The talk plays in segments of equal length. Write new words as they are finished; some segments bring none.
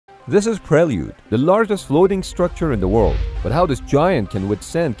This is Prelude, the largest floating structure in the world. But how this giant can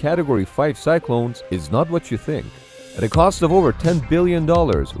withstand Category 5 cyclones is not what you think. At a cost of over $10 billion,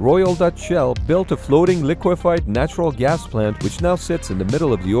 Royal Dutch Shell built a floating liquefied natural gas plant which now sits in the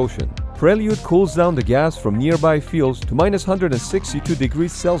middle of the ocean. Prelude cools down the gas from nearby fields to minus 162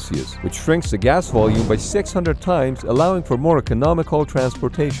 degrees Celsius, which shrinks the gas volume by 600 times, allowing for more economical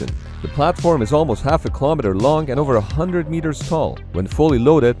transportation. The platform is almost half a kilometer long and over 100 meters tall. When fully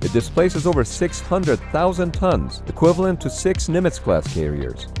loaded, it displaces over 600,000 tons, equivalent to 6 Nimitz-class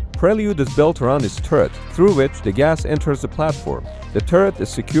carriers. Prelude is built around its turret, through which the gas enters the platform. The turret is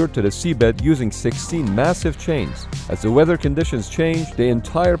secured to the seabed using 16 massive chains. As the weather conditions change, the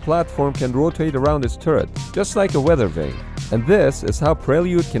entire platform can rotate around its turret, just like a weather vane. And this is how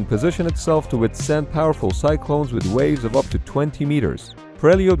Prelude can position itself to withstand powerful cyclones with waves of up to 20 meters.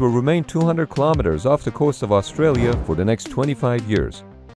 Prelude will remain 200 kilometers off the coast of Australia for the next 25 years.